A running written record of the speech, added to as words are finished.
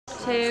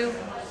2.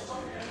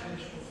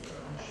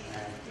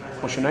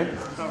 What's your name?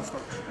 Daryl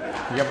Stokes.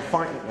 Do you have a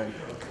fight nickname?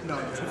 No,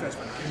 it's the first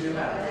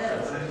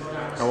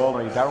fight. How old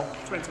are you, Daryl?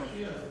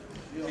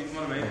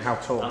 21. And how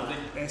tall?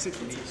 6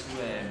 foot.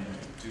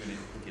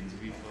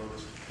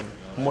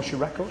 And what's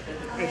your record?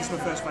 It's my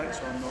first fight,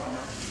 so I'm not in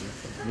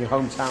that. Your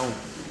hometown?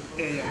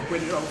 Yeah,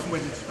 from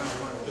Widnes.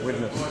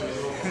 Widnes.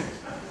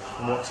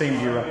 And what team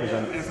do you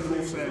represent? For the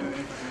Wolves there.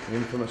 The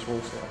infamous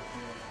Wolves there.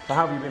 So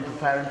how have you been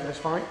preparing for this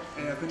fight?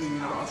 I've been doing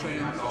a lot of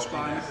training, a lot of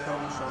sparring,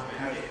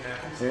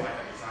 so Yeah.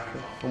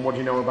 And what do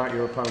you know about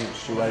your opponent,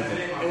 Stu Raven?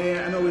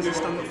 I know he's a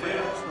stand-up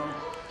fighter, so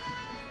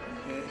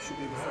it should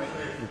be a good fight.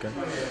 Okay.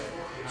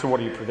 So what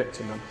are you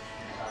predicting then?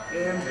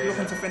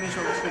 Looking to finish,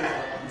 obviously,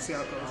 and see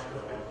how it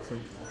goes.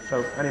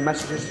 So any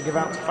messages to give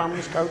out to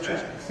families,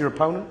 coaches, your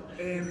opponent?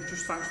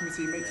 Just thanks to my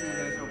teammates and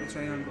the help me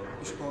train and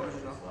the supporters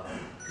as well.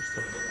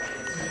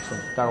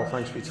 Excellent. Daryl,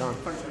 thanks for your time.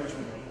 Thanks for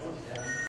watching.